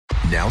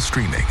Now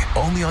streaming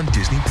only on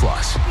Disney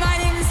Plus. My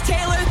name is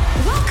Taylor.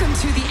 Welcome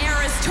to the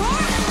Eras Tour.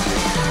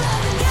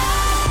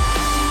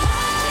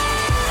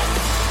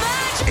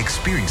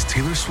 Experience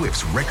Taylor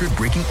Swift's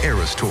record-breaking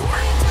Eras Tour.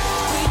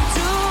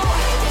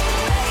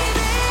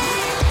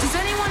 Does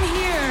anyone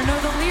here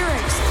know the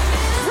lyrics?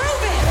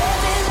 Prove it!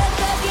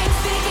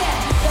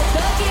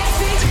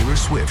 Taylor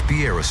Swift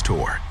The Eras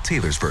Tour,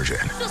 Taylor's version,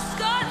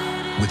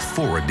 with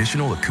 4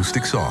 additional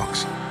acoustic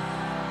songs.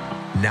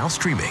 Now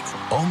streaming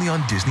only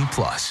on Disney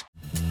Plus.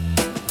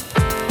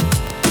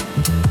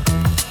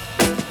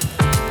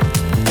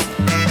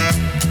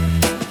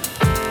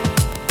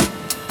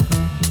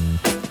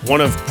 One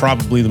of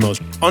probably the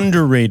most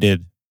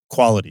underrated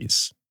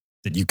qualities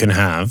that you can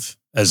have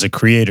as a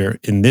creator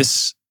in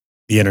the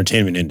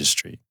entertainment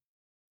industry,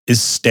 is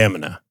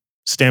stamina.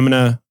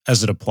 Stamina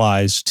as it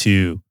applies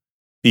to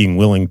being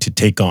willing to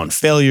take on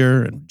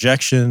failure and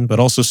rejection, but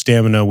also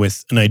stamina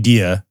with an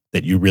idea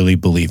that you really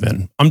believe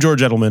in. I'm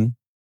George Edelman,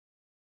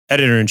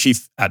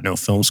 editor-in-chief at No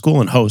Film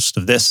School and host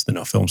of the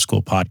No Film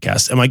School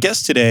podcast. And my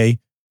guest today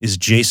is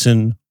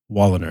Jason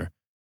Woliner.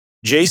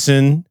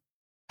 Jason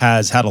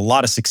has had a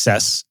lot of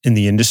success in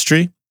the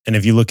industry. And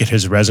if you look at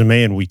his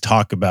resume, and we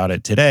talk about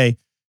it today,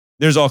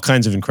 there's all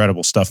kinds of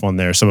incredible stuff on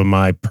there. Some of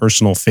my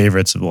personal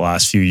favorites of the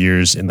last few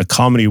years in the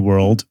comedy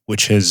world,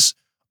 which has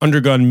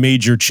undergone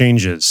major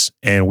changes.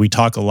 And we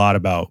talk a lot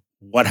about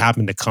what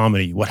happened to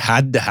comedy, what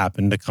had to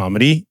happen to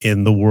comedy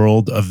in the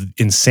world of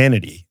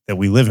insanity that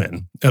we live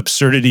in.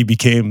 Absurdity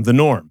became the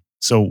norm.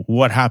 So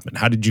what happened?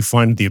 How did you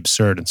find the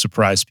absurd and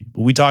surprise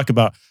people? We talk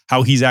about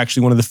how he's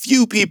actually one of the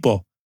few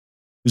people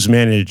who's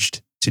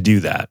managed to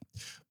do that.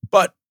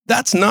 But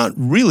that's not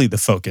really the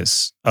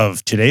focus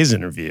of today's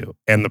interview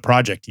and the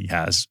project he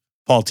has,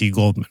 Paul T.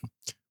 Goldman,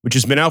 which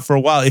has been out for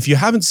a while. If you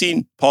haven't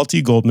seen Paul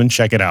T. Goldman,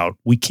 check it out.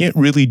 We can't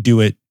really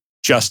do it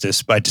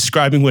justice by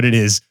describing what it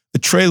is. The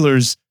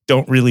trailers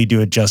don't really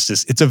do it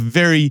justice. It's a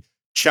very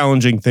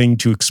challenging thing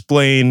to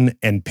explain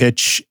and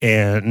pitch.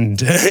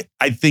 And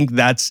I think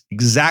that's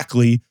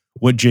exactly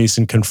what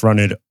Jason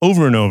confronted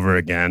over and over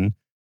again,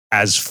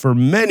 as for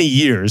many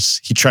years,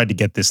 he tried to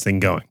get this thing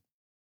going.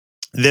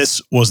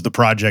 This was the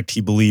project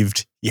he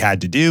believed he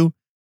had to do.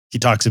 He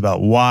talks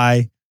about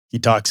why. He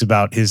talks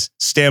about his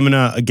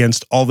stamina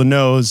against all the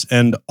no's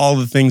and all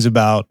the things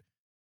about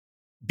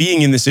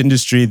being in this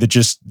industry that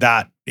just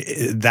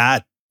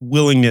that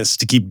willingness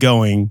to keep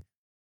going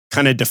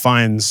kind of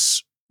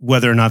defines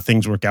whether or not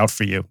things work out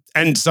for you.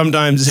 And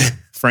sometimes,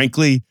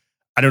 frankly,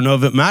 I don't know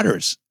if it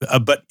matters.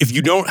 But if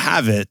you don't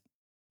have it,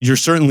 you're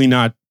certainly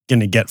not going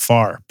to get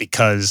far,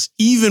 because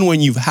even when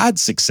you've had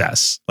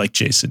success like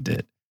Jason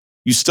did,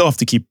 you still have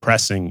to keep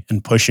pressing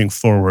and pushing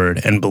forward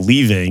and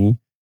believing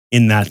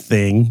in that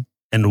thing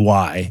and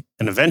why.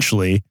 And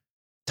eventually,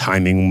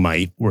 timing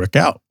might work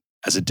out,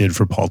 as it did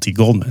for Paul T.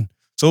 Goldman.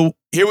 So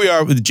here we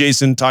are with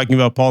Jason talking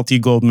about Paul T.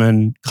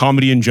 Goldman,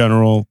 comedy in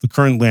general, the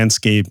current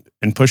landscape,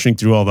 and pushing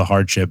through all the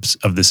hardships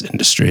of this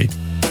industry.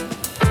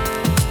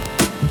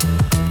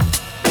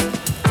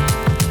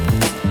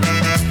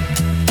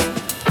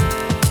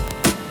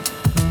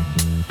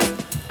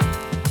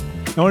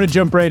 I want to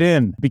jump right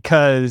in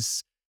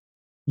because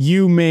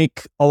you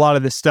make a lot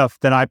of the stuff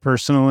that I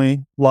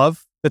personally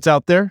love that's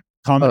out there,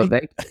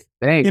 comedy,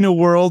 Thanks. in a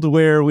world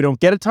where we don't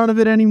get a ton of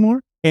it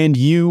anymore. And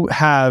you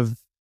have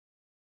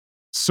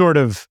sort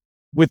of,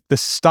 with the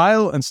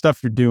style and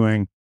stuff you're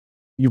doing,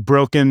 you've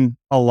broken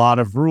a lot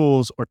of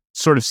rules or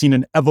sort of seen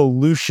an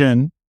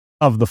evolution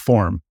of the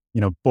form. You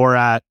know,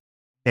 Borat,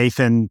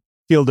 Nathan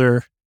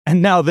Fielder,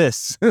 and now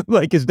this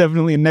is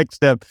definitely a next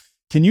step.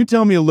 Can you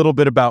tell me a little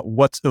bit about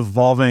what's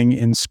evolving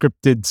in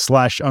scripted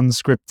 /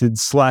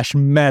 unscripted /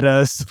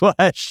 meta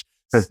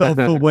 /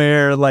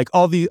 self-aware,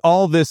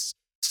 all this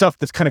stuff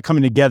that's kind of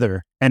coming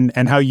together, and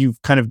how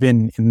you've kind of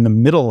been in the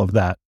middle of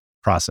that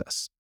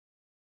process?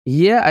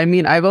 Yeah, I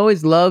mean, I've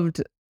always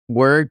loved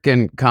work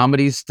and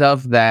comedy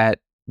stuff that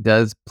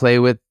does play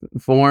with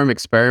form,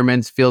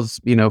 experiments,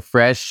 feels,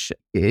 fresh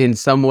in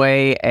some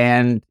way.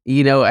 And,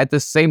 at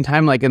the same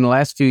time, like in the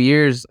last few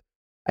years,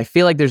 I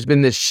feel like there's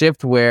been this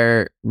shift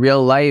where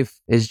real life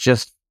is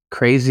just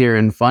crazier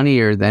and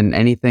funnier than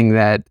anything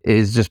that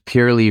is just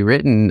purely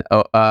written.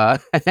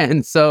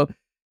 And so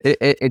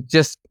it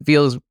just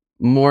feels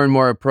more and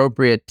more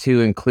appropriate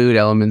to include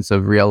elements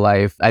of real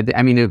life.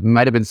 I mean, it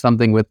might have been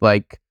something with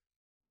like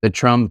the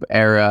Trump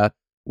era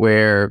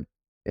where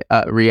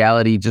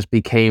reality just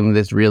became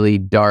this really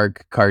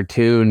dark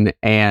cartoon,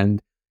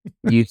 and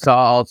you saw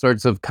all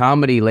sorts of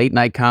comedy, late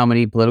night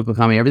comedy, political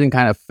comedy, everything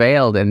kind of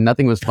failed and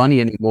nothing was funny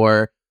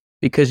anymore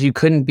because you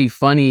couldn't be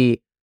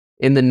funny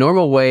in the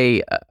normal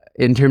way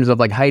in terms of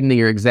like heightening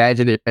or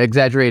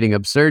exaggerating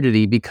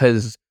absurdity,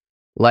 because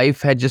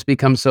life had just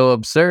become so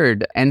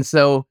absurd.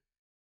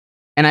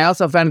 And I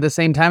also found at the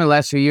same time in the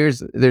last few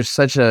years, there's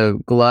such a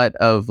glut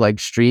of like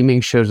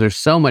streaming shows. There's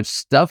so much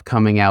stuff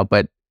coming out,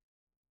 but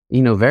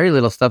very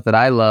little stuff that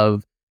I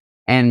love.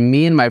 And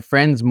me and my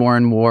friends more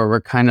and more were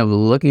kind of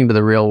looking to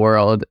the real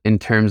world in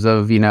terms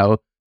of,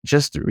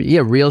 just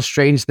real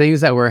strange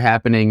things that were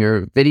happening,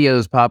 or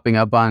videos popping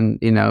up on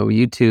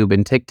YouTube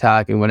and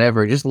TikTok and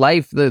whatever. Just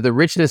life, the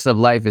richness of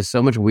life is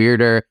so much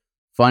weirder,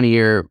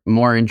 funnier,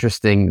 more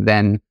interesting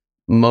than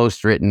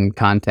most written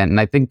content. And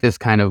I think this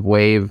kind of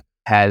wave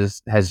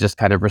has just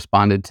kind of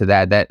responded to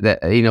that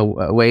a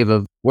wave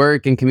of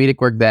work and comedic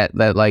work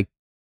that like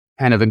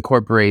kind of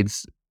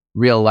incorporates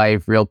real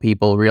life, real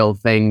people, real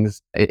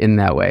things in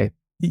that way.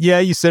 Yeah,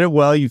 you said it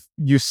well.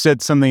 You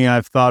said something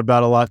I've thought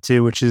about a lot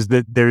too, which is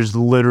that there's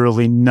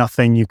literally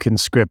nothing you can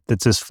script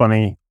that's as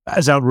funny,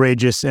 as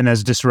outrageous, and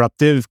as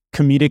disruptive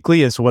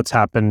comedically as what's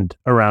happened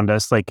around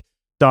us. Like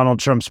Donald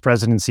Trump's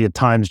presidency at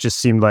times just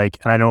seemed like,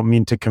 and I don't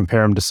mean to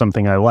compare him to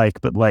something I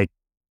like, but like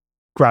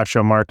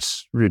Groucho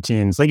Marx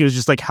routines. Like it was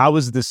just like, how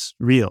is this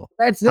real?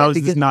 That's how it, is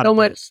this because not so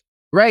much.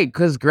 Right,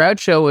 because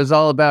Groucho was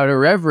all about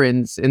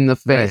irreverence in the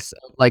face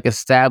of like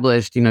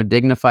established,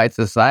 dignified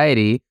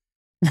society.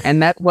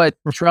 And that's what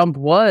Trump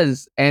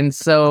was. And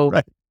so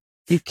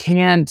you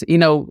can't,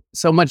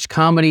 so much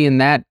comedy in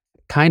that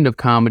kind of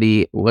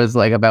comedy was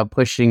like about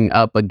pushing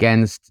up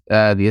against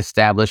the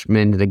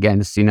establishment and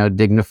against,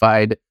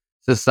 dignified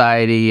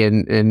society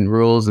and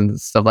rules and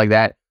stuff like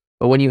that.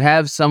 But when you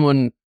have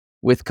someone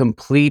with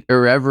complete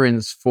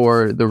irreverence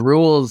for the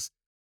rules,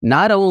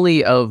 not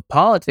only of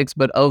politics,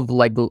 but of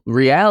like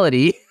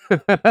reality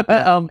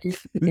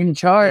in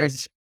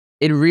charge,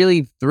 it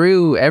really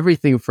threw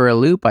everything for a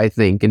loop, I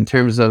think, in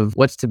terms of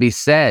what's to be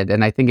said.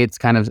 And I think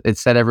it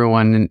set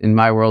everyone in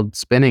my world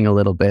spinning a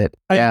little bit.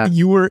 Yeah.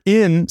 You were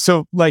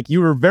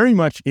very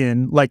much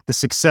in like the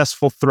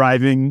successful,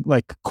 thriving,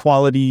 like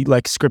quality,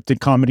 like scripted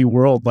comedy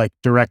world, like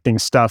directing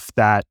stuff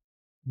that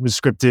was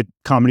scripted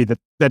comedy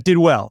that did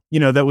well,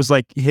 that was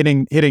like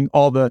hitting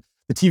all the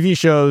TV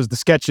shows, the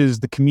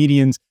sketches, the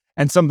comedians,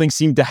 and something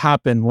seemed to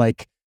happen.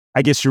 Like,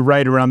 I guess you're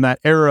right around that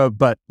era,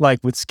 but like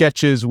with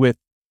sketches, with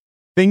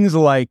things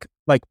like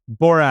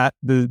Borat,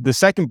 the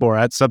second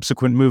Borat,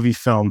 subsequent movie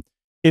film,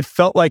 it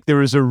felt like there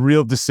was a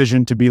real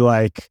decision to be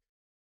like,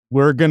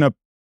 we're going to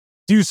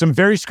do some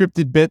very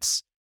scripted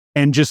bits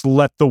and just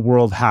let the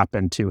world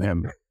happen to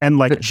him and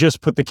like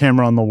just put the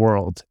camera on the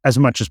world as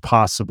much as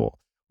possible.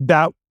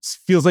 That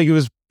feels like it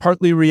was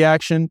partly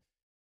reaction.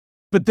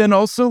 But then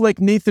also like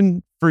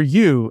Nathan, for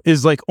you,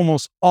 is like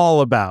almost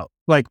all about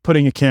like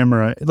putting a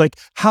camera, like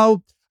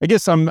how, I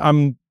guess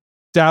I'm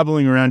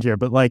dabbling around here,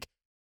 but like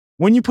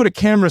when you put a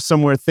camera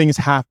somewhere, things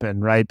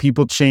happen, right?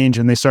 People change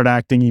and they start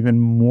acting even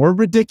more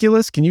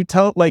ridiculous. Can you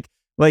tell, like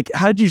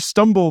how'd you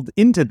stumbled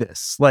into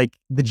this? Like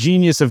the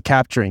genius of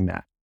capturing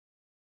that?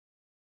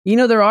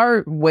 There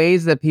are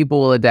ways that people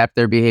will adapt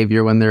their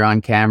behavior when they're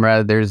on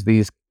camera. There's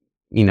these,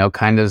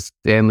 kind of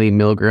Stanley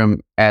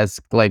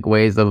Milgram-esque like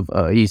ways of,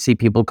 you see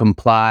people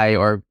comply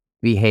or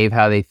behave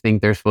how they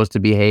think they're supposed to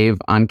behave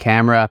on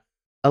camera.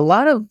 A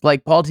lot of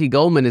like Paul T.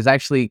 Goldman is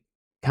actually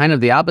kind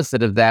of the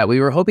opposite of that. We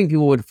were hoping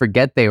people would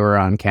forget they were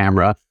on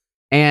camera.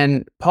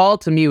 And Paul,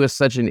 to me, was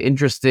such an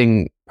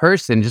interesting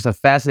person, just a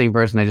fascinating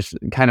person. I just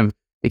kind of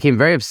became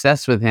very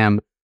obsessed with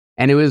him.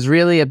 And it was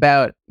really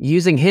about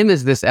using him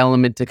as this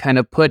element to kind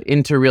of put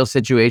into real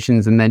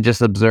situations and then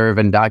just observe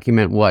and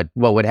document what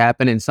would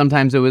happen. And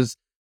sometimes it was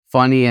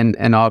funny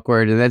and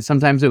awkward. And then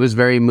sometimes it was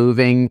very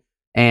moving.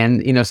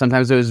 And,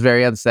 sometimes it was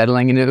very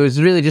unsettling. And it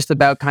was really just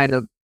about kind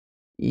of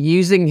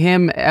using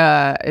him,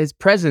 his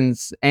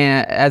presence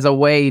as a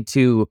way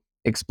to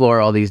explore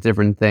all these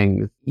different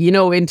things.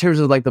 In terms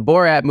of like the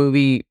Borat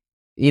movie,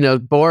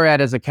 Borat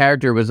as a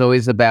character was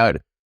always about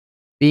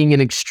being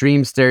an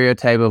extreme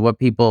stereotype of what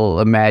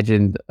people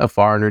imagined a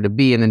foreigner to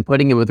be, and then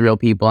putting it with real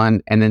people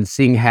and then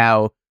seeing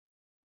how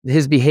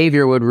his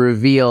behavior would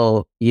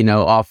reveal,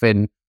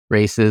 often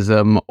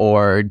racism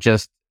or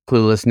just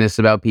cluelessness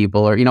about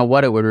people, or,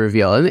 what it would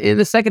reveal. And in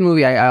the second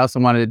movie, I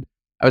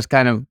was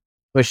kind of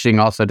pushing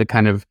also to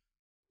kind of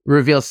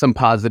reveal some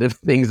positive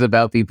things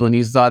about people. And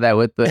you saw that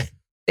with the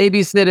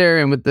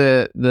babysitter and with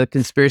the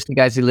conspiracy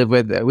guys he lived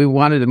with. We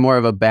wanted more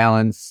of a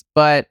balance.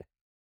 But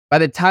by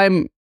the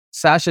time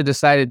Sasha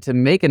decided to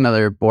make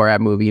another Borat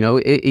movie,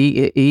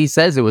 he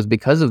says it was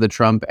because of the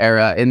Trump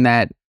era, in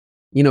that,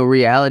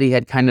 reality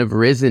had kind of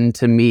risen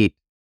to meet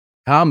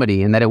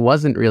comedy and that it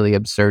wasn't really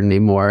absurd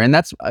anymore. And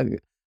that's,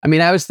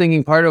 I was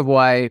thinking part of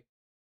why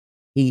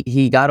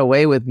he got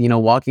away with,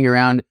 walking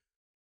around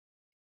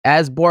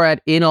as Borat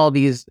in all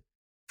these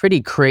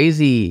pretty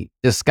crazy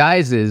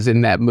disguises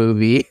in that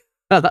movie,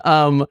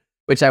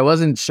 which I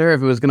wasn't sure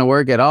if it was going to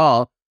work at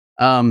all.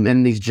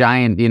 And these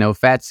giant,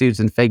 fat suits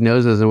and fake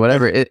noses and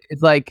whatever.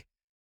 It's like,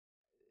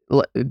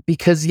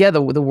 because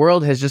the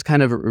world has just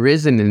kind of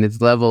risen in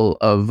its level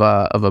of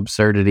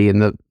absurdity in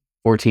the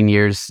 14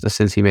 years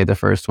since he made the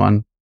first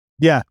one.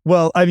 Yeah.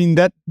 Well,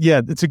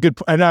 it's a good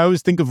point. And I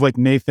always think of like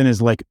Nathan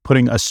as like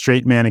putting a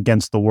straight man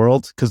against the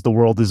world, because the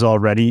world is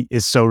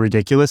so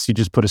ridiculous. You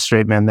just put a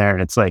straight man there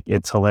and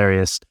it's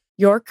hilarious.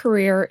 Your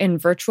career in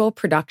virtual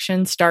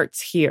production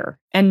starts here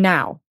and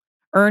now.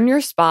 Earn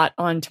your spot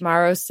on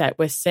tomorrow's set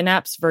with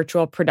Synapse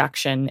Virtual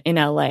Production in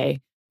LA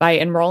by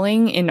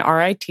enrolling in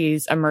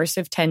RIT's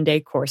immersive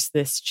 10-day course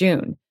this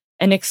June.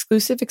 An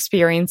exclusive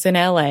experience in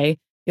LA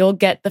You'll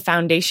get the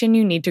foundation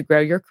you need to grow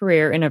your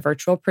career in a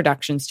virtual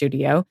production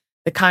studio,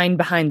 the kind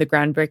behind the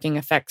groundbreaking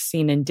effects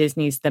seen in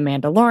Disney's The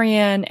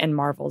Mandalorian and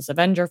Marvel's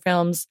Avenger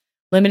films.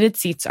 Limited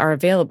seats are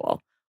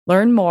available.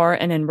 Learn more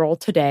and enroll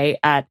today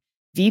at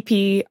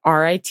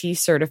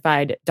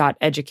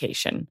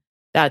vpritcertified.education.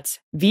 That's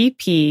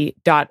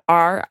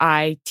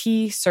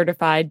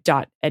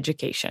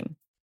vp.ritcertified.education.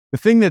 The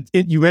thing that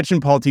you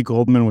mentioned Paul T.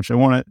 Goldman, which I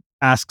want to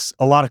ask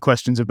a lot of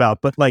questions about,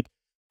 but like,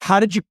 how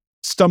did you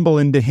stumble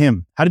into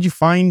him? How did you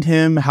find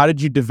him? How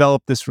did you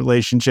develop this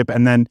relationship?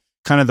 And then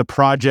kind of the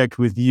project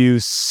with you,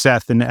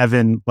 Seth and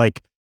Evan,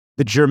 like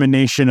the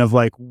germination of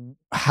like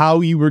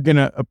how you were going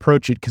to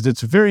approach it, because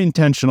it's very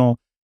intentional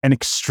and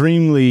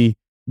extremely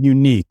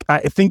unique.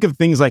 I think of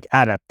things like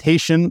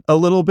adaptation a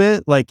little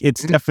bit, like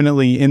it's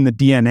definitely in the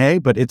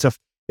DNA, but it's a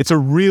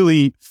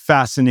really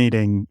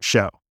fascinating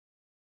show.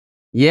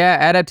 Yeah,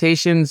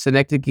 adaptation,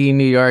 Synecdoche,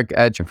 New York.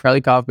 Charlie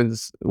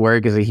Kaufman's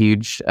work is a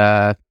huge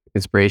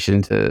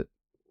inspiration to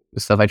the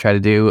stuff I try to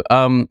do.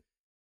 Paul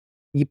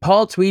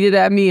tweeted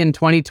at me in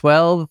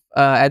 2012,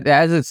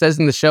 as it says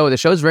in the show. The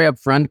show's very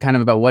upfront, kind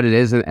of about what it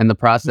is and the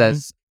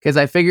process. Because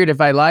I figured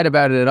if I lied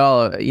about it at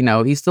all,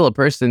 he's still a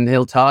person.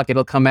 He'll talk.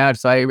 It'll come out.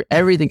 So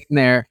everything in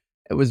there.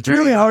 It was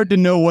really hard to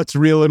know what's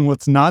real and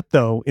what's not,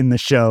 though, in the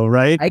show,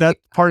 right? That's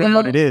part of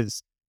what it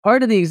is.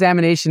 Part of the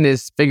examination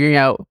is figuring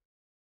out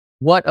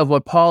what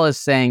Paul is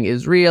saying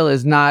is real,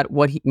 is not.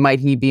 What he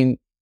be,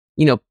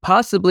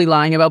 possibly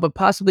lying about, but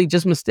possibly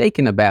just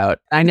mistaken about.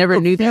 I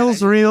never knew that.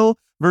 Feels real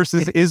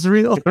versus is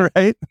real,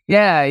 right?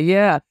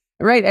 Yeah,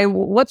 right. And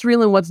what's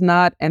real and what's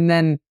not, and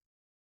then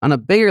on a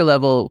bigger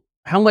level,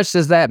 how much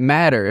does that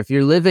matter if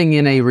you're living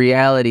in a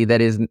reality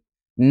that is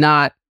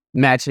not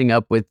matching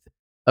up with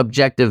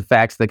objective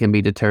facts that can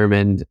be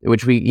determined,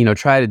 which we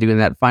try to do in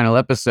that final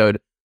episode?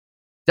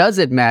 Does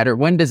it matter?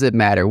 When does it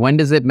matter? When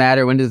does it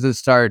matter? When does it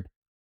start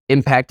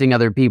impacting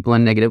other people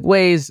in negative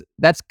ways?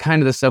 That's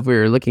kind of the stuff we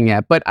were looking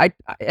at. But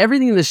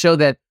everything in the show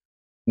that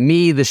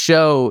the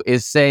show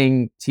is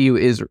saying to you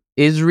is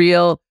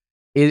real.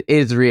 It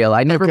is real.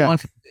 I never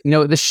want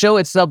the show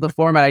itself, the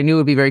format, I knew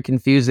would be very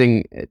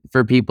confusing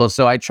for people.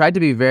 So I tried to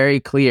be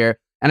very clear.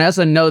 And I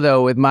also know,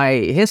 though, with my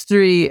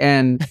history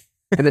and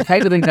the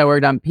type of things I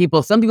worked on,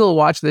 some people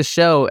watched this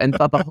show and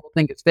thought the whole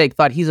thing is fake,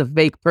 thought he's a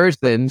fake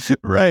person.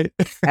 Right.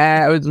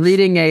 I was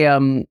reading a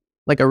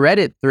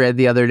Reddit thread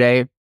the other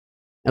day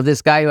of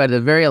this guy who had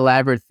a very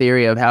elaborate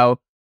theory of how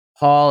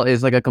Paul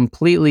is like a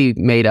completely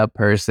made up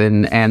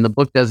person and the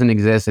book doesn't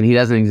exist and he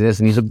doesn't exist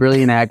and he's a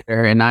brilliant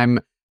actor and I'm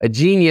a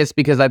genius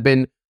because I've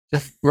been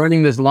just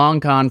running this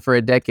long con for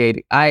a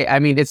decade. I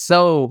mean, it's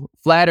so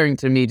flattering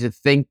to me to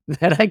think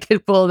that I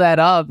could pull that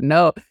off.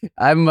 No,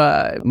 I'm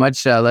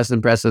much less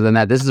impressive than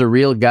that. This is a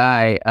real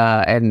guy,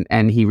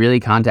 and he really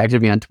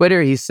contacted me on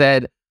Twitter. He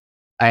said,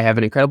 I have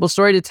an incredible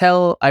story to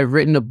tell. I've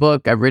written a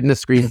book. I've written a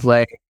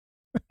screenplay.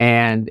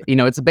 And,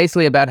 it's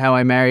basically about how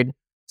I married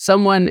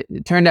someone.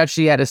 It turned out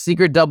she had a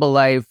secret double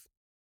life,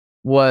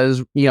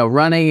 was,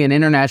 running an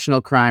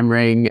international crime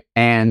ring,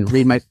 and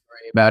read my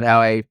story about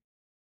how I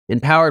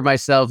empowered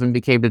myself and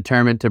became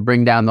determined to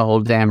bring down the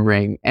whole damn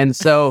ring. And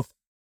so,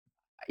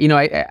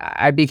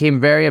 I became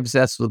very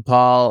obsessed with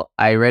Paul.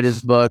 I read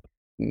his book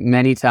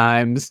many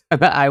times.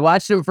 I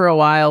watched him for a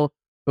while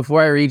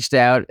before I reached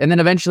out. And then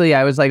eventually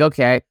I was like,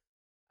 okay,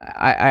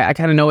 I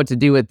kind of know what to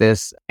do with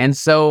this. And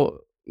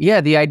so,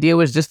 yeah, the idea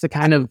was just to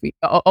kind of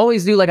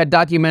always do like a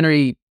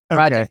documentary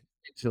project,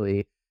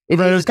 actually. I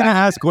was going to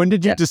ask, when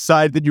did you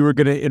decide that you were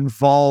going to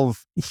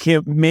involve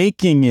him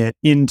making it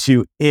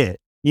into it?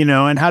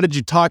 And how did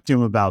you talk to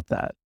him about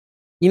that?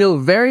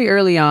 Very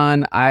early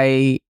on,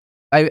 I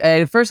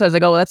at first I was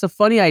like, oh, well, that's a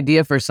funny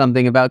idea for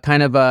something about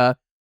kind of a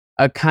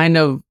kind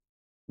of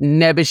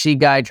nebbishy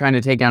guy trying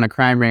to take down a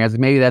crime ring. I was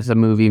like, maybe that's a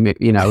movie,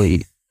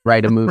 he'd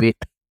write a movie.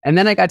 And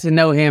then I got to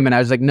know him and I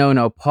was like,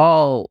 no,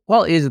 Paul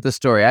is the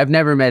story. I've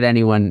never met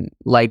anyone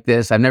like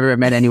this. I've never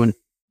met anyone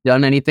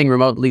done anything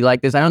remotely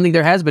like this. I don't think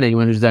there has been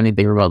anyone who's done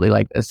anything remotely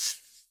like this.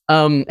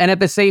 And at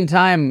the same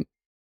time,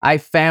 I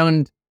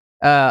found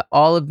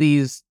all of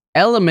these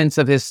elements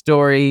of his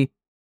story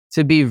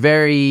to be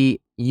very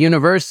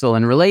universal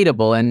and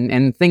relatable,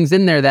 and things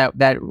in there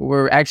that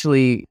were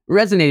actually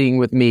resonating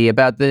with me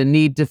about the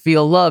need to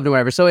feel loved or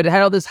whatever. So it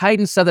had all this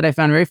heightened stuff that I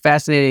found very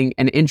fascinating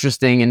and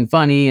interesting and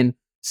funny and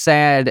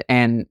sad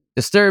and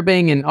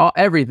disturbing and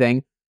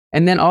everything.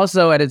 And then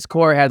also at its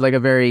core had like a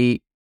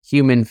very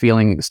human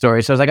feeling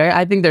story. So I was like,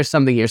 I think there's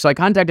something here. So I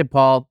contacted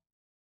Paul,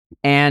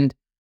 and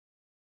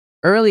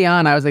early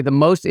on, I was like, the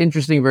most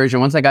interesting version,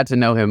 once I got to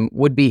know him,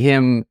 would be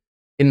him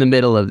in the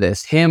middle of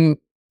this, him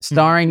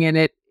starring in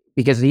it,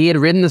 because he had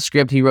written the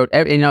script. He wrote,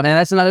 and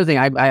that's another thing.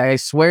 I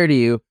swear to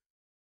you,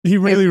 he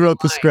really wrote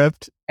the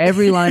script.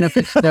 Every line of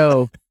the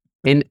show,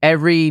 in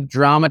every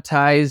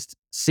dramatized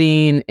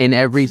scene, in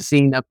every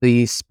scene of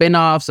the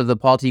spin-offs of the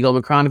Paul T.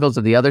 Goldman Chronicles,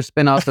 of the other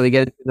spin-offs, so they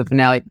get into the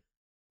finale,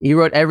 he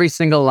wrote every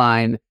single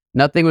line.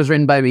 Nothing was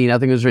written by me.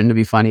 Nothing was written to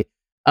be funny.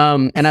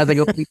 And I was like,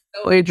 it would be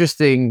so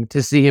interesting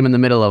to see him in the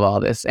middle of all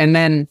this. And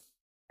then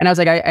And I was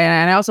like,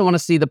 I also want to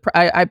see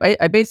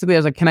I basically, I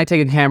was like, can I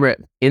take a camera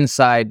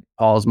inside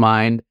Paul's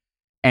mind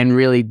and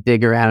really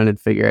dig around and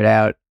figure it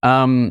out?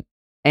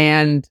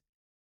 And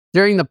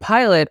during the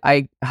pilot,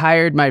 I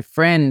hired my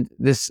friend,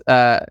 this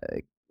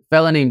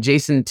fella named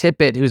Jason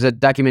Tippett, who's a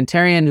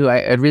documentarian who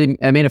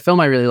I made a film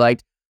I really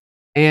liked.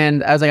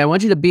 And I was like, I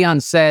want you to be on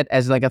set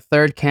as like a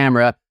third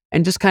camera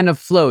and just kind of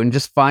float and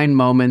just find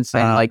moments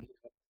and like,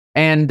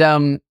 and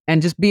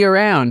just be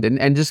around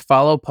and just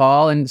follow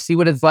Paul and see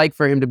what it's like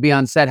for him to be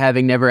on set,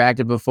 having never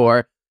acted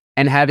before,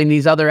 and having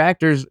these other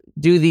actors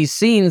do these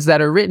scenes that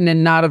are written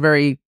in not a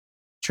very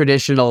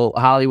traditional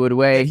Hollywood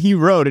way. He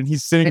wrote, and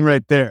he's sitting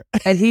right there.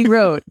 And he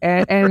wrote,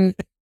 and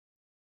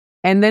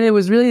then it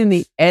was really in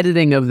the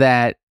editing of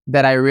that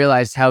I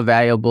realized how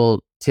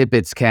valuable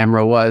Tippett's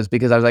camera was,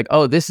 because I was like,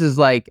 oh, this is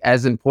like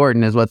as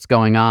important as what's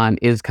going on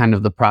is kind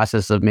of the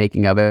process of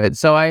making of it.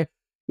 So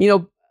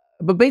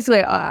but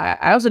basically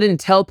I also didn't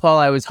tell Paul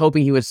I was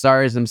hoping he would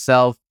star as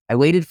himself. I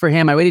waited for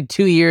him. I waited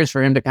 2 years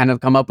for him to kind of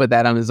come up with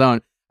that on his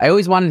own. I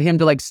always wanted him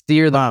to like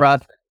steer the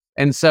process.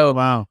 And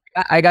so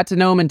I got to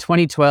know him in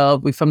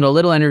 2012. We filmed a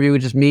little interview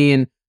with just me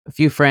and a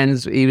few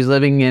friends. He was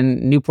living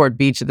in Newport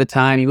Beach at the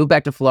time. He moved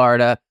back to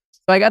Florida.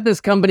 So I got this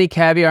company,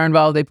 Caviar,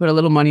 involved. They put a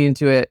little money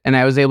into it, and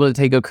I was able to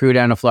take a crew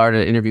down to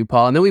Florida to interview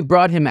Paul. And then we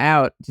brought him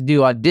out to do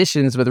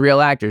auditions with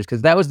real actors,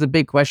 because that was the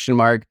big question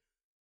mark.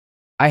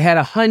 I had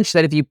a hunch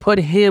that if you put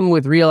him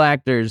with real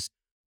actors,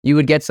 you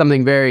would get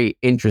something very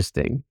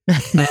interesting.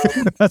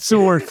 That's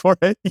the word for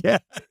it. Yeah.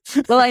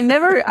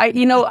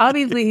 Well,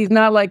 obviously he's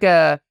not like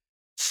a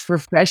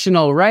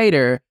professional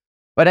writer,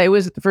 but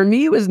for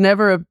me, it was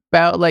never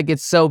about like,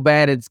 it's so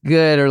bad, it's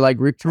good, or like,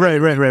 Right.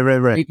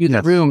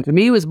 The room. To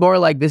me, it was more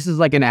like, this is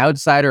like an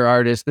outsider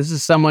artist. This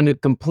is someone who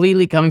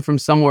completely coming from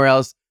somewhere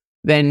else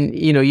than,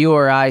 you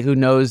or I, who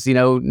knows,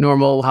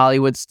 normal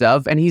Hollywood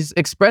stuff. And he's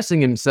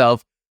expressing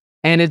himself.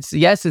 And it's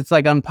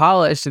like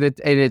unpolished and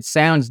it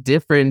sounds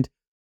different,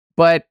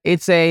 but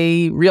it's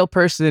a real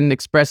person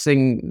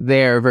expressing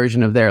their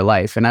version of their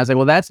life. And I was like,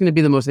 well, that's going to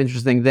be the most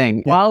interesting thing.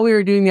 Yeah. While we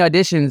were doing the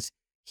auditions,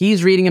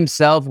 he's reading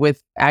himself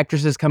with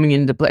actresses coming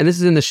into play. And this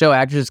is in the show,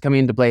 actresses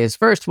coming into play, his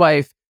first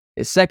wife,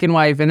 his second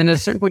wife. And then at a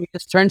certain point, he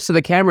just turns to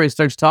the camera and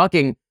starts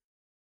talking.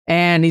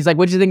 And he's like,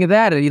 what'd you think of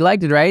that? And he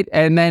liked it, right?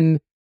 And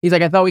then he's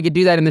like, I thought we could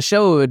do that in the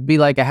show. It would be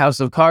like a House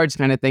of Cards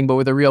kind of thing, but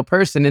with a real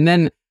person.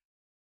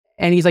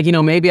 And he's like,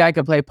 maybe I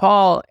could play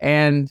Paul.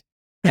 And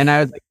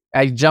I was like,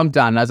 I jumped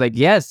on. I was like,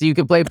 yes, you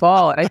could play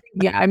Paul.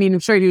 I'm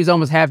sure he was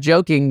almost half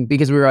joking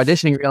because we were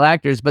auditioning real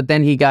actors, but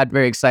then he got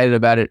very excited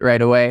about it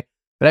right away.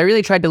 But I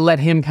really tried to let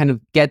him kind of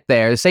get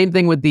there. The same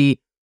thing with the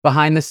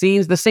behind the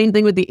scenes, the same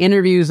thing with the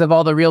interviews of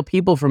all the real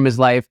people from his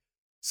life.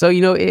 So,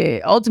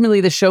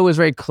 ultimately the show was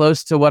very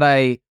close to what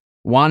I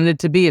wanted it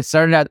to be. It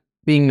started out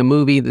being a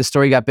movie. The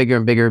story got bigger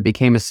and bigger. It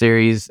became a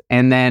series.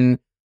 And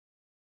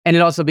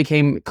it also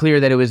became clear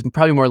that it was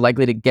probably more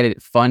likely to get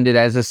it funded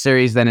as a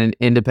series than an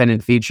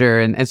independent feature.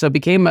 And so it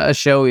became a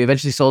show. We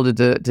eventually sold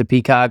it to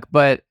Peacock.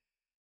 But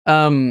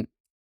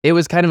it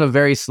was kind of a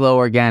very slow,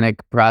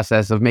 organic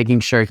process of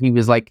making sure he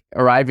was like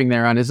arriving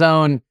there on his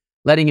own,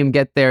 letting him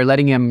get there,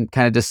 letting him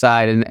kind of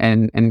decide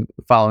and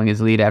following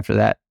his lead after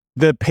that.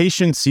 The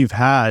patience you've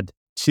had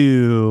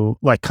to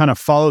like kind of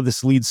follow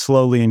this lead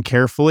slowly and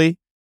carefully,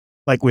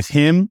 like with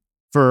him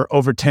for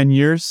over 10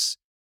 years,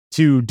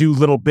 to do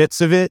little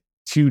bits of it,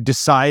 to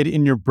decide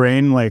in your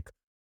brain, like,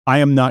 I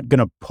am not going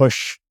to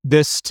push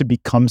this to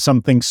become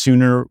something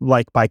sooner,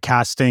 like by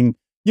casting,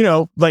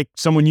 like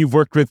someone you've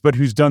worked with, but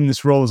who's done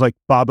this role is like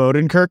Bob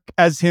Odenkirk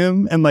as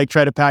him, and like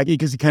try to pack it,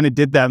 because he kind of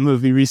did that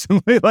movie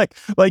recently.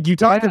 like you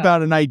talked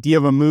about an idea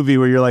of a movie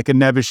where you're like a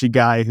Nevishy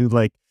guy who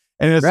like,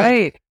 and it's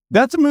right. Like,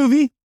 that's a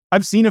movie.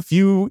 I've seen a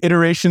few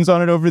iterations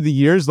on it over the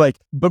years. Like,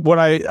 but what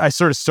I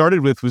sort of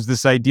started with was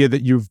this idea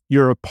that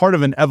you're a part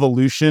of an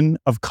evolution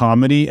of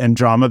comedy and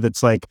drama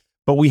that's like,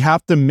 but we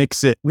have to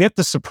mix it. We have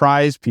to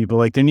surprise people.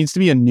 Like, there needs to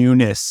be a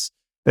newness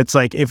that's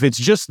like, if it's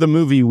just the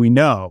movie we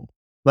know,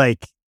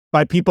 like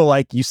by people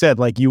like you said,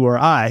 like you or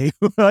I,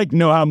 who like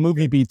know how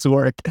movie beats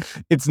work,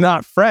 it's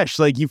not fresh.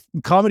 Like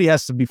comedy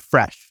has to be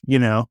fresh,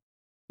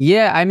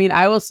 Yeah,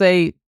 I will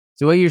say,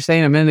 to what you're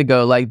saying a minute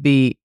ago, like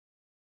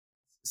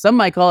some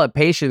might call it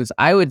patience.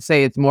 I would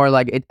say it's more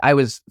like I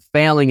was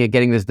failing at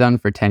getting this done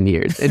for 10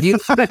 years. If you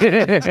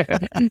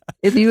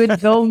had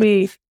told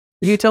me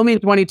in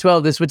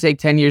 2012 this would take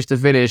 10 years to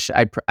finish,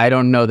 I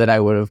don't know that I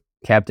would have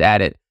kept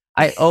at it.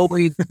 I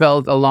always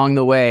felt along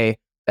the way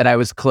that I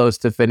was close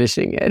to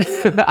finishing it.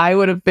 I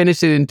would have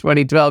finished it in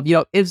 2012.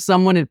 If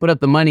someone had put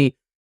up the money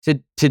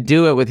to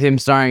do it with him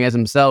starring as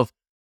himself,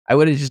 I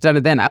would have just done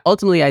it then.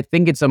 Ultimately, I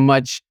think it's a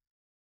much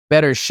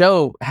better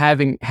show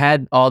having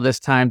had all this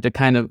time to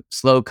kind of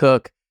slow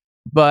cook.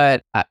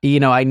 But,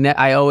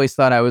 I always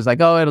thought, I was like,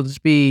 oh, it'll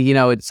just be,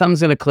 something's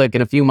going to click,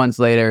 and a few months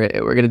later,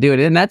 we're going to do it.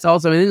 And that's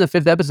also, in the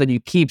 5th episode, you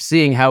keep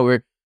seeing how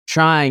we're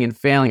trying and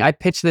failing. I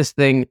pitched this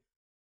thing,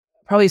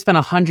 probably spent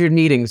 100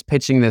 meetings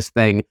pitching this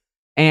thing.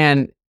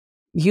 And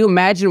you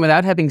imagine,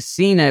 without having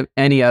seen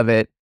any of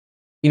it,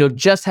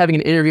 just having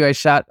an interview I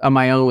shot on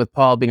my own with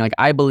Paul, being like,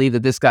 I believe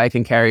that this guy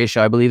can carry a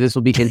show. I believe this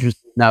will be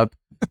interesting enough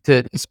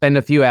to spend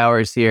a few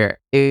hours here.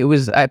 It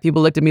was,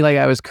 people looked at me like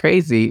I was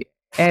crazy.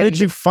 How did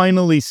you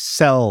finally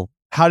sell?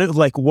 How did,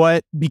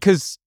 what?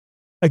 Because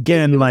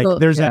again,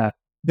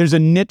 there's a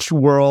niche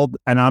world,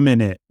 and I'm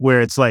in it,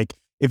 where it's like,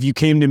 if you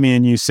came to me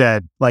and you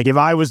said, if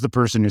I was the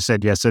person who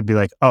said yes, I'd be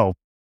like, oh,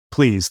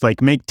 please,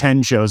 make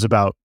 10 shows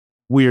about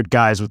weird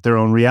guys with their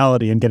own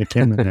reality and get a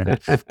camera in their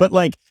head. But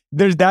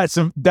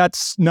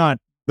that's not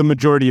the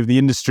majority of the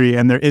industry,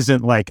 and there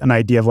isn't an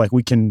idea of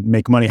we can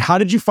make money. How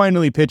did you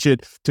finally pitch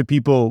it to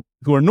people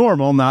who are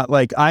normal, not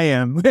like I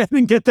am,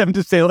 and get them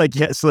to say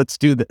yes, let's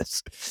do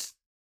this?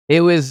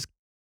 It was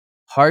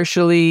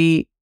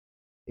partially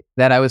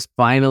that I was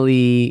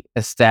finally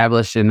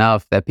established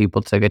enough that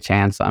people took a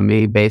chance on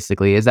me.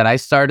 Basically, is that I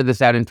started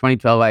this out in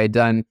 2012. I had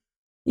done,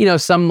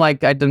 some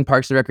I'd done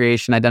Parks and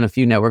Recreation. I'd done a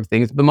few network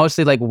things, but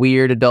mostly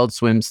weird Adult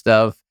Swim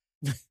stuff.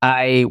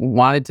 I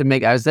wanted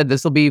to I said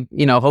this will be,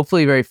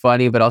 hopefully very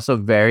funny, but also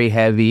very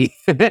heavy.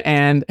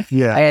 And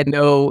I had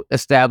no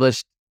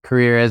established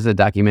career as a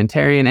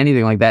documentarian,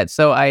 anything like that.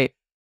 So I,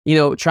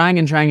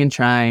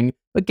 trying,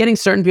 but getting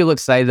certain people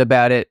excited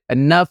about it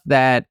enough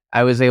that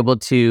I was able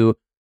to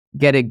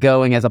get it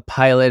going as a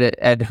pilot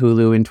at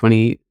Hulu in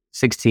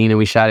 2016, and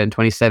we shot it in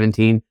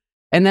 2017.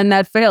 And then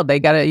that failed. They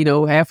got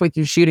halfway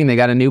through shooting, they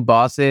got a new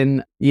boss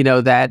in,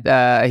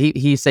 that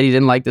he said he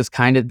didn't like this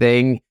kind of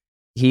thing.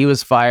 He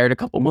was fired a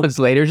couple months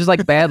later,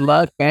 just bad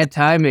luck, bad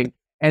timing.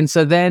 And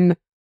so then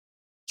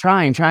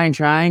trying.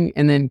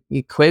 And then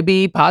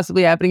Quibi,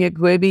 possibly happening at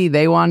Quibi,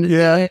 they wanted to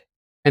do it.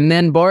 And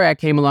then Borat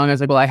came along. I was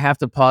like, well, I have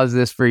to pause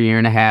this for a year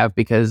and a half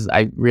because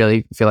I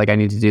really feel like I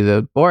need to do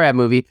the Borat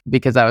movie,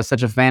 because I was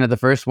such a fan of the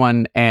first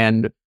one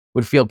and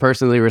would feel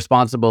personally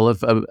responsible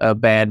if a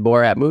bad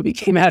Borat movie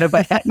came out if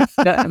I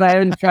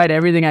hadn't tried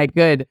everything I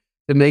could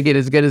to make it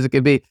as good as it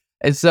could be.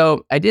 And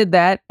so I did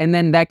that, and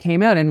then that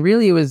came out, and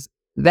really it was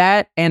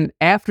that. And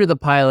after the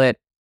pilot,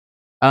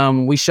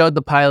 we showed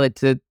the pilot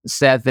to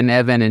Seth and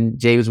Evan and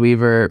James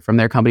Weaver from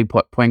their company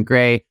Point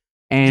Grey.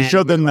 And you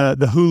showed them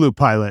the Hulu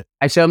pilot.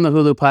 I showed them the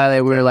Hulu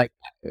pilot. We were like,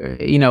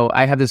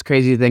 I have this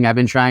crazy thing I've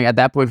been trying at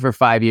that point for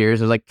 5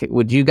 years. I was like,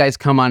 would you guys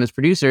come on as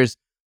producers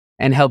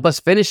and help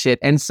us finish it?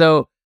 And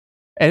so,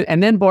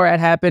 and then Borat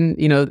happened,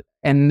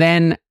 and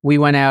then we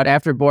went out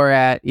after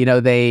Borat,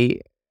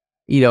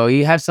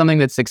 you have something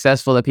that's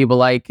successful that people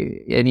like,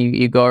 and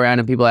you go around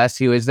and people ask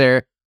you, is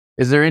there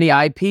any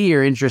IP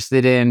you're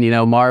interested in,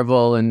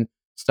 Marvel and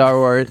Star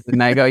Wars?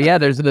 And I go, yeah,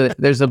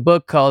 there's a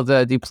book called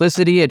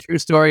Duplicity, A True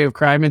Story of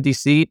Crime and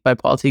Deceit by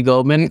Paul T.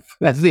 Goldman.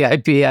 That's the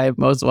IP I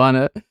most want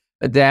to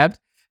adapt.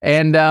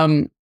 And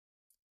then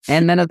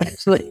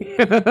eventually,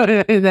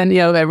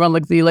 everyone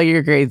looks at you like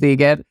you're crazy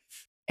again.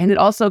 And it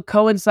also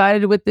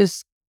coincided with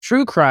this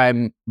true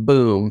crime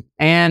boom.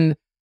 And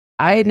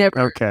I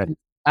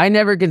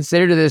never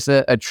considered this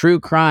a true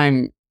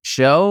crime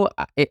show.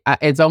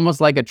 It's almost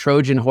like a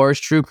Trojan horse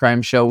true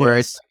crime show, where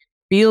it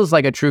feels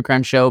like a true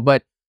crime show,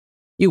 but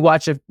you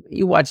watch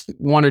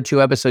 1 or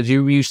 2 episodes,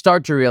 you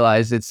start to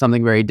realize it's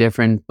something very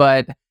different.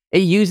 But it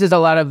uses a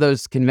lot of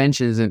those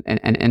conventions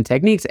and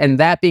techniques. And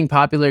that being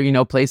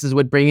popular, places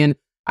would bring in,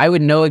 I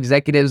would know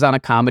executives on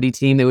a comedy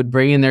team, they would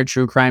bring in their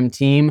true crime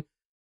team.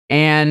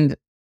 And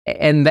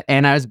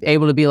I was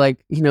able to be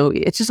like,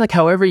 it's just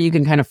however you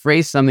can kind of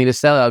phrase something to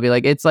sell it. I'll be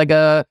like, it's like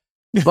a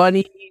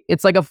funny,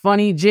 it's like a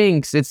funny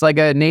Jinx. It's like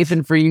a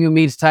Nathan For You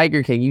meets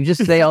Tiger King. You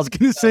just say, I was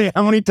going to say,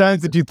 how many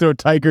times did you throw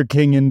Tiger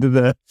King into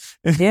the...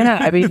 Yeah,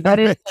 I mean, that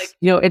is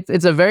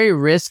it's a very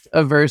risk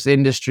averse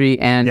industry.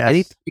 And I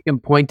think you can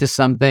point to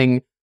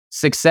something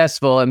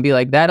successful and be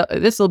like,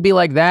 this will be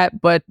like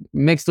that, but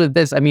mixed with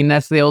this. I mean,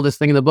 that's the oldest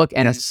thing in the book.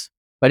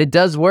 But it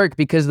does work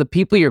because the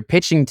people you're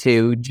pitching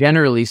to,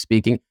 generally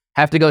speaking,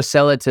 have to go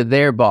sell it to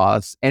their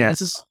boss. And it's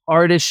the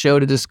hardest show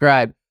to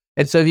describe.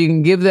 And so if you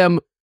can give them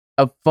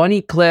a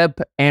funny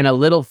clip and a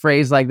little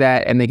phrase like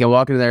that, and they can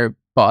walk into their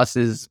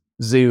boss's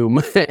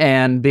Zoom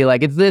and be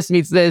like, it's this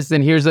meets this,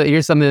 and here's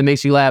something that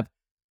makes you laugh.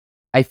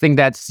 I think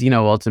that's,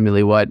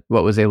 ultimately what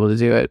was able to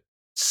do it.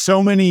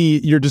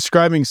 You're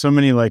describing so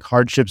many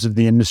hardships of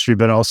the industry,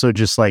 but also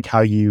just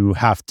how you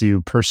have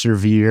to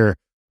persevere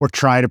or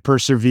try to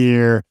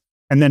persevere.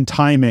 And then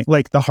timing,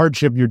 the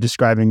hardship you're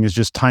describing is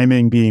just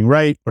timing being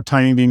right or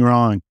timing being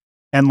wrong.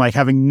 And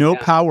having no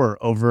power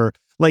over,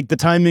 the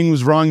timing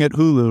was wrong at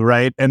Hulu,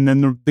 right? And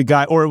then the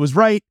guy, or it was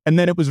right, and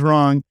then it was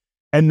wrong.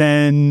 And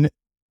then,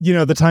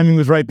 the timing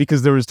was right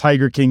because there was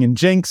Tiger King and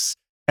Jinx.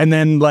 And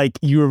then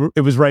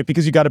it was right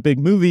because you got a big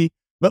movie.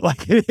 But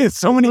it's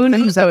so many. Who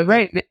knows how?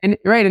 Right. And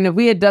if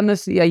we had done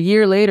this a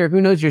year later, who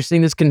knows? You're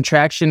seeing this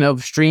contraction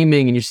of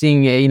streaming, and you're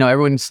seeing,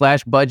 everyone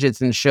slash budgets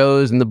and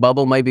shows, and the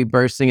bubble might be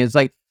bursting. It's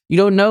you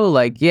don't know,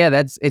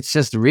 it's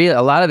just real.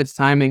 A lot of it's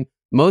timing.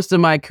 Most of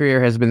my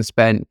career has been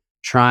spent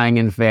trying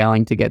and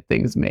failing to get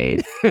things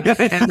made.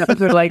 And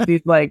those are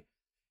these,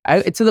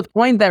 to the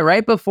point that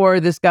right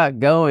before this got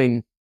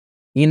going,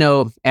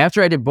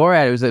 after I did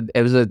Borat,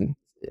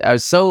 I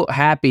was so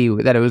happy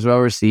that it was well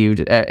received.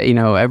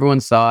 Everyone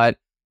saw it.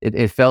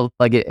 It felt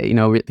like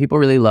it, people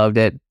really loved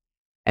it.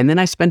 And then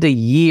I spent a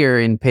year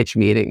in pitch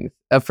meetings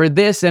for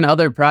this and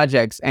other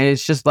projects. And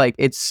it's just like,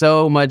 it's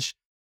so much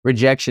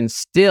rejection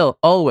still,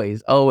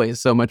 always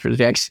so much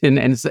rejection.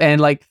 And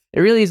like,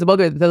 it really is the bulk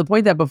of it, to the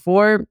point that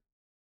before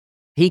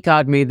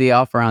Peacock made the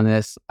offer on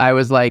this, I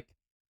was like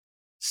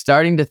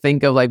starting to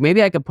think of like,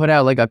 maybe I could put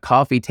out like a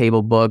coffee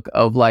table book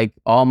of like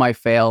all my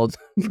failed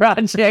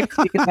projects.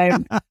 Because I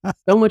have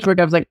so much work.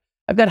 I was like,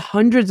 I've got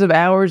hundreds of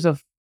hours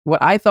of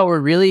what I thought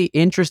were really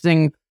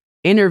interesting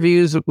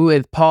interviews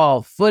with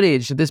Paul,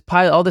 footage, this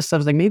pilot, all this stuff. I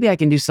was like, maybe I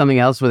can do something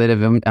else with it if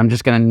I'm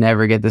just going to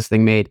never get this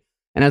thing made.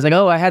 And I was like,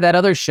 oh, I had that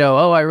other show.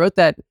 Oh, I wrote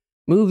that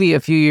movie a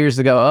few years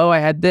ago. Oh, I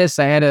had this.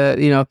 I had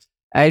I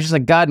was just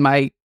like, God,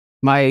 my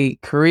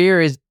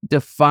career is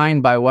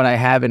defined by what I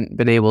haven't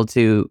been able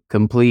to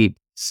complete.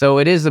 So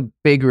it is a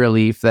big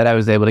relief that I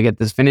was able to get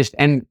this finished.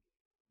 And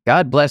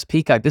God bless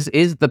Peacock. This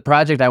is the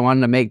project I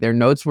wanted to make. Their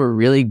notes were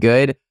really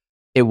good.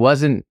 It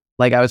wasn't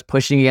like I was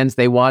pushing against.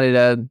 They wanted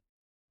a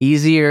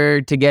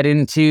easier to get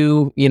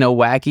into,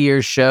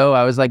 wackier show.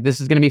 I was like,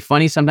 this is going to be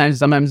funny sometimes.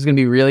 Sometimes it's going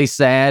to be really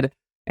sad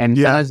and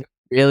sometimes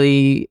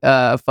really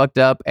fucked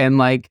up. And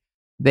like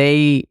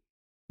they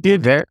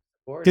did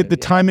the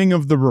timing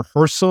of the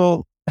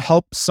rehearsal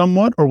help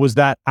somewhat, or was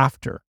that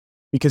after?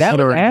 Because that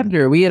was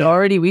after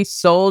we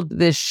sold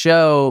this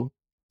show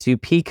to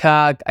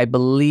Peacock, I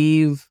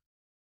believe,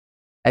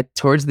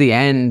 towards the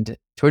end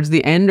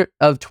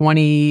of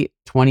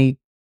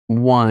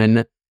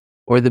 2021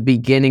 or the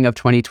beginning of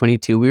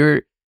 2022. We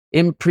were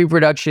in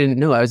pre-production.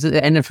 No, I was at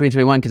the end of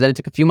 2021 because it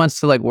took a few months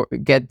to like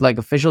get like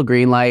official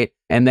green light,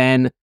 and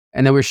then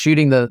we're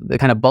shooting the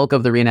kind of bulk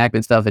of the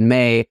reenactment stuff in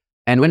May.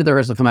 And when did the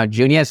rehearsal come out?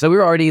 June. Yeah, so we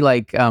were already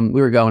like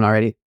we were going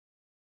already.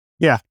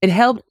 Yeah, it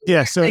helped.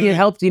 Yeah, so it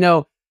helped.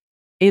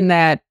 In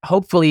that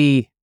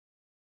hopefully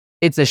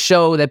it's a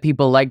show that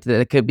people liked that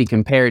it could be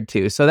compared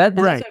to. So that's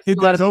right.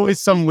 There's always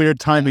some weird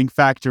timing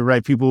factor,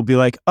 right? People will be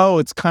like, "Oh,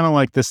 it's kind of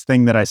like this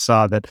thing that I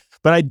saw that."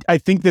 But I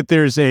think that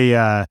there's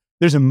a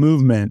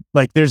movement,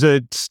 like there's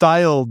a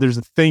style, there's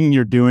a thing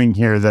you're doing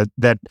here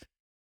that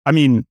I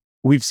mean,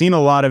 we've seen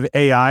a lot of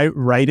AI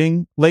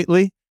writing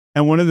lately,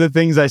 and one of the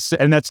things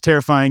and that's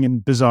terrifying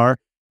and bizarre.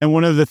 And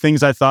one of the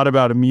things I thought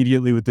about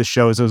immediately with this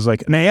show is I was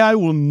like, an AI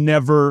will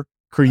never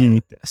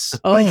create this.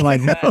 Oh my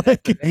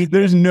God.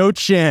 There's no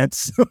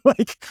chance.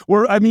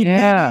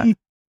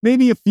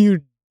 Maybe a few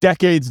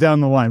decades down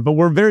the line, but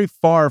we're very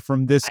far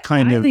from this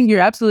kind of. I think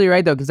you're absolutely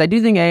right though, because I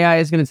do think AI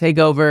is going to take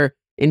over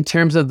in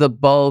terms of the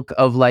bulk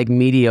of like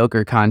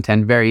mediocre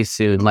content very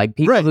soon. Like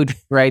people who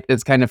write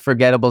this kind of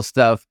forgettable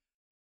stuff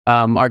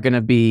are going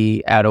to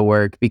be out of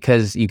work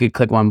because you could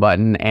click one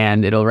button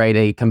and it'll write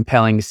a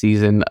compelling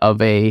season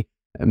of a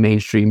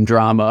mainstream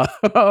drama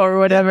or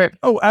whatever.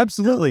 Oh,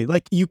 absolutely.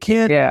 Like you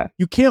can't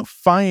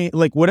find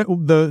like what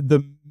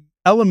the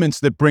elements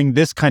that bring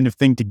this kind of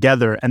thing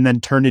together and then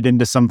turn it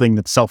into something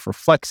that's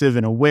self-reflexive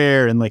and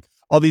aware, and like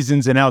all these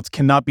ins and outs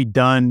cannot be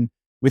done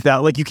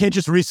without, like, you can't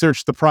just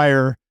research the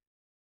prior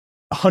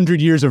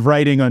 100 years of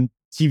writing on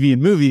TV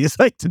and movies,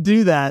 like, to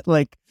do that.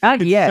 Like,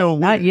 not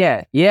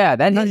yet. Yeah,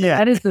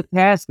 that is the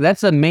task.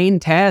 That's the main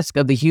task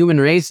of the human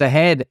race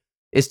ahead,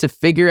 is to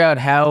figure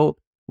out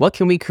what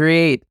can we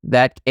create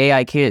that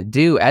AI can't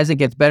do as it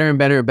gets better and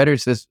better and better.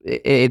 So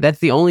that's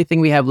the only thing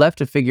we have left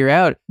to figure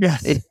out.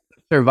 Yes.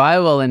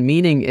 Survival and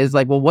meaning is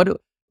like, well, what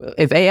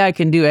if AI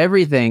can do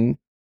everything?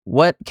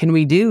 What can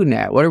we do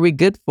now? What are we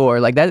good for?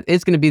 Like that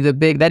is going to be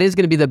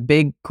the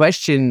big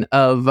question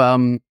of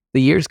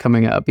the years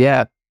coming up.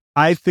 Yeah.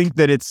 I think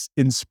that it's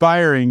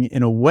inspiring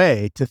in a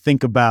way to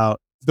think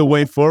about the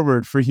way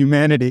forward for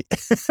humanity.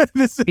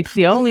 It's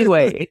the only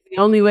way. It's the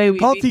only way.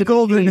 Paul T.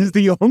 Goldman is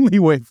the only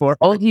way forward.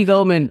 Paul T.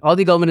 Goldman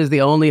is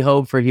the only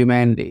hope for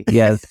humanity.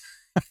 Yes.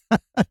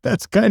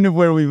 That's kind of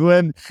where we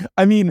went.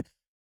 I mean,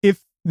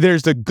 if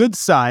there's a good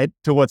side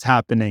to what's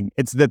happening,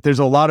 it's that there's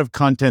a lot of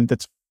content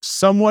that's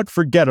somewhat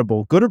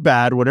forgettable, good or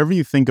bad, whatever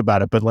you think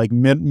about it, but like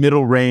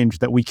middle range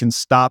that we can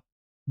stop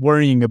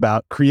worrying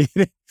about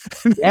creating.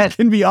 It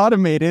can be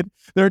automated.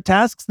 There are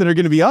tasks that are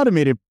going to be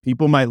automated.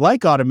 People might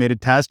like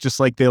automated tasks just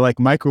like they like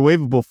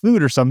microwavable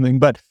food or something,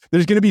 but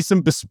there's going to be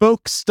some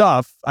bespoke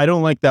stuff. I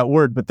don't like that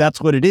word, but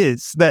that's what it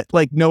is, that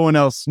like no one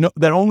else,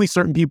 that only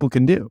certain people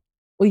can do.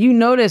 Well, you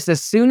notice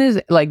as soon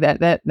as like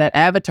that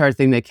avatar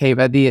thing that came,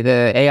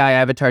 the AI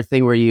avatar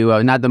thing where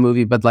you, not the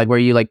movie, but like where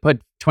you like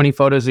put 20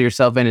 photos of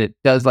yourself and it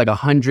does like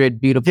 100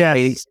 beautiful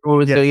ladies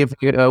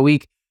a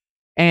week.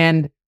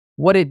 And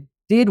what it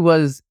did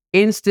was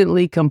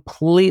instantly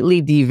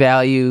completely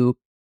devalue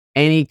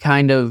any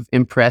kind of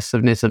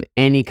impressiveness of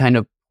any kind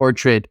of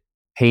portrait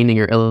painting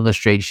or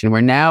illustration,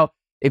 where now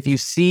if you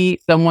see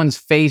someone's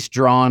face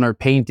drawn or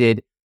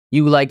painted,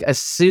 you like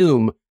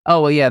assume,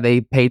 oh, well, yeah, they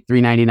paid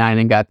 $3.99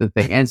 and got the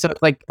thing. And so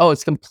it's like, oh,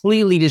 it's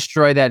completely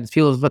destroyed that.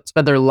 People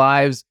spent their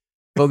lives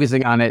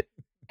focusing on it.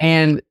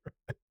 And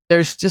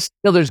there's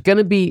going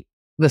to be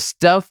the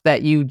stuff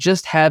that you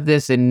just have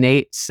this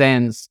innate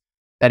sense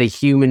that a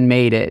human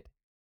made it.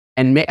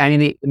 And I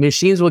mean, the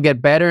machines will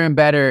get better and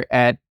better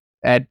at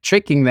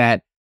tricking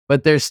that,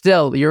 but there's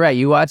still, you're right.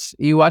 You watch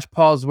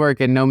Paul's work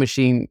and no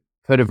machine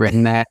could have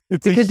written that.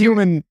 It's a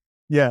human.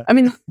 Yeah. I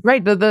mean,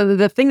 right.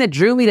 The thing that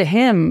drew me to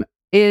him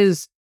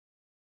is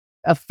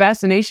a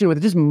fascination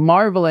with just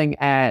marveling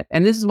at,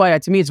 and this is why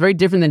to me it's very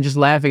different than just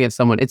laughing at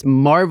someone. It's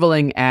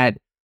marveling at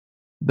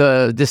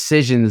the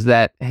decisions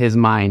that his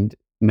mind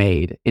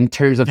made in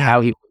terms of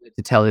how he wanted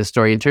to tell his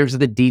story, in terms of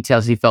the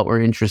details he felt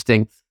were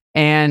interesting.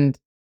 And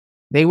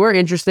they were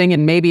interesting,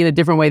 and maybe in a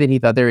different way than he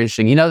thought they were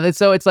interesting. You know,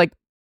 so it's like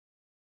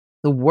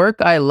the work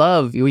I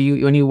love.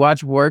 When you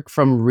watch work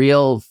from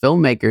real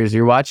filmmakers,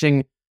 you're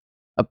watching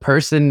a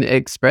person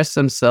express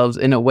themselves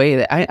in a way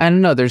that I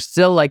don't know. There's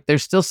still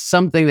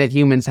something that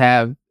humans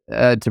have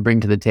to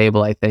bring to the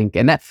table, I think,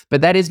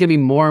 but that is going to be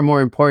more and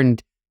more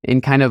important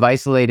in kind of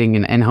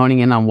isolating and honing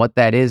in on what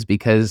that is,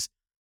 because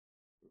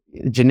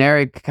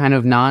generic kind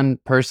of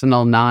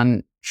non-personal,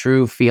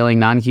 non-true feeling,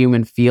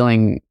 non-human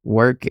feeling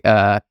work.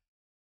 I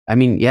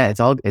mean, yeah, it's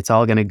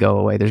all going to go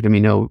away. There's going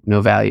to be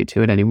no value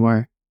to it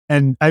anymore.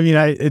 And I mean,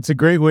 it's a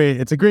great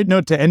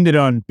note to end it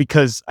on,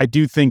 because I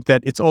do think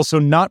that it's also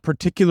not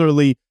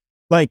particularly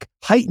like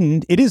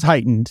heightened. It is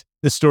heightened,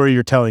 the story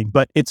you're telling,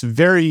 but it's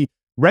very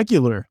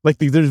regular. Like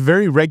there's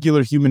very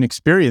regular human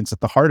experience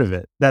at the heart of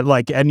it that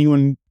like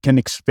anyone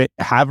can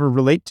have or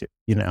relate to,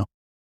 you know?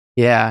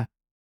 Yeah.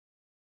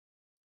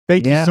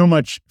 Thank you so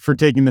much for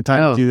taking the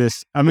time to do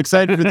this. I'm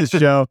excited for this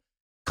show.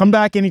 Come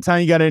back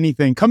anytime you got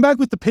anything. Come back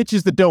with the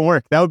pitches that don't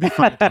work. That would be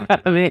fun.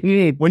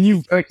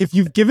 If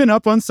you've given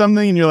up on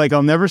something and you're like,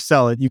 I'll never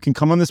sell it, you can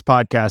come on this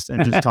podcast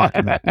and just talk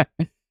about it.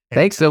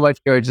 Thanks so much,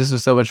 George. This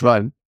was so much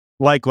fun.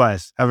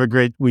 Likewise. Have a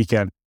great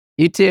weekend.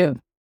 You too.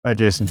 Bye,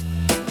 Jason.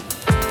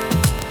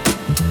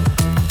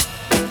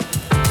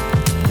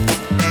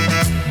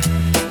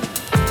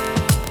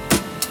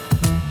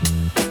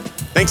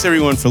 Thanks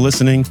everyone for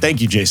listening. Thank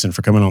you, Jason,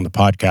 for coming on the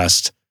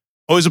podcast.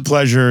 Always a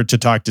pleasure to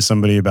talk to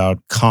somebody about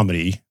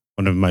comedy,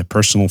 one of my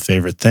personal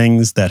favorite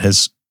things that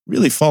has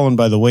really fallen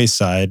by the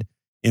wayside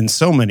in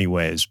so many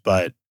ways.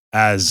 But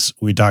as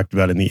we talked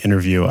about in the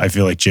interview, I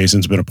feel like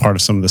Jason's been a part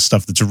of some of the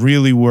stuff that's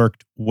really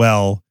worked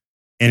well,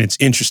 and it's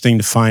interesting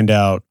to find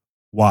out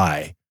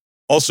why.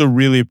 Also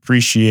really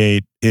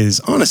appreciate his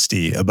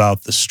honesty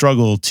about the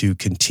struggle to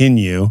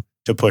continue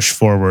to push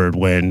forward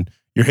when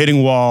you're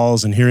hitting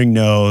walls and hearing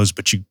no's,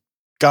 but you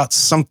got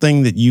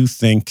something that you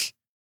think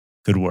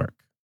could work.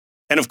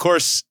 And of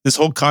course, this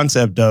whole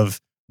concept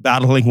of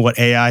battling what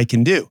AI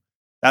can do,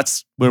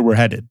 that's where we're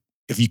headed.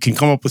 If you can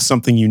come up with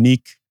something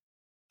unique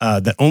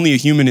that only a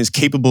human is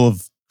capable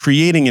of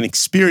creating and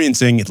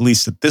experiencing, at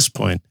least at this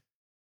point,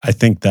 I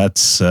think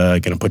that's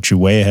going to put you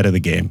way ahead of the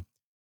game.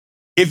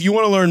 If you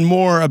want to learn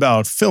more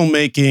about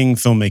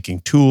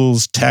filmmaking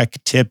tools,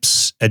 tech,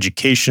 tips,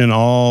 education,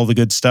 all the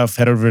good stuff,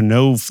 head over to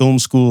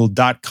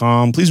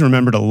nofilmschool.com. Please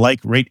remember to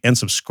like, rate, and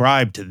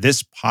subscribe to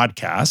this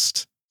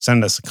podcast.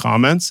 Send us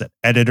comments at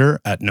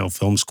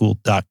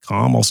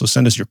editor@nofilmschool.com. Also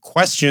send us your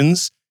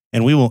questions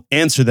and we will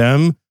answer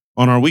them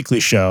on our weekly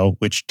show,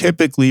 which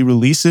typically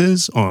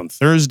releases on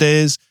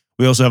Thursdays.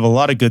 We also have a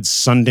lot of good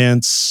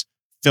Sundance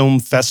Film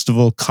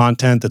Festival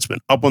content that's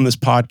been up on this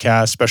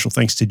podcast. Special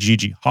thanks to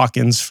Gigi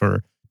Hawkins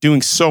for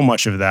doing so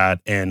much of that.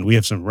 And we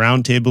have some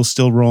roundtables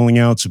still rolling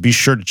out, so be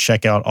sure to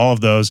check out all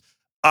of those.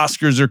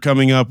 Oscars are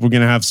coming up. We're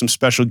going to have some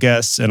special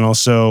guests and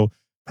also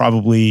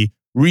probably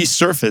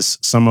resurface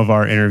some of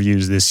our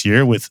interviews this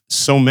year with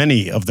so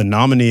many of the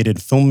nominated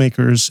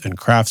filmmakers and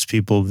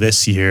craftspeople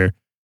this year.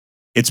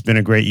 It's been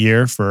a great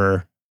year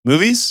for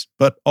movies,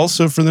 but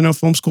also for the No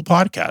Film School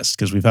podcast,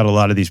 because we've had a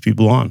lot of these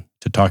people on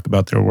to talk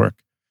about their work.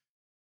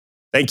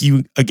 Thank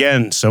you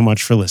again so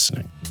much for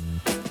listening.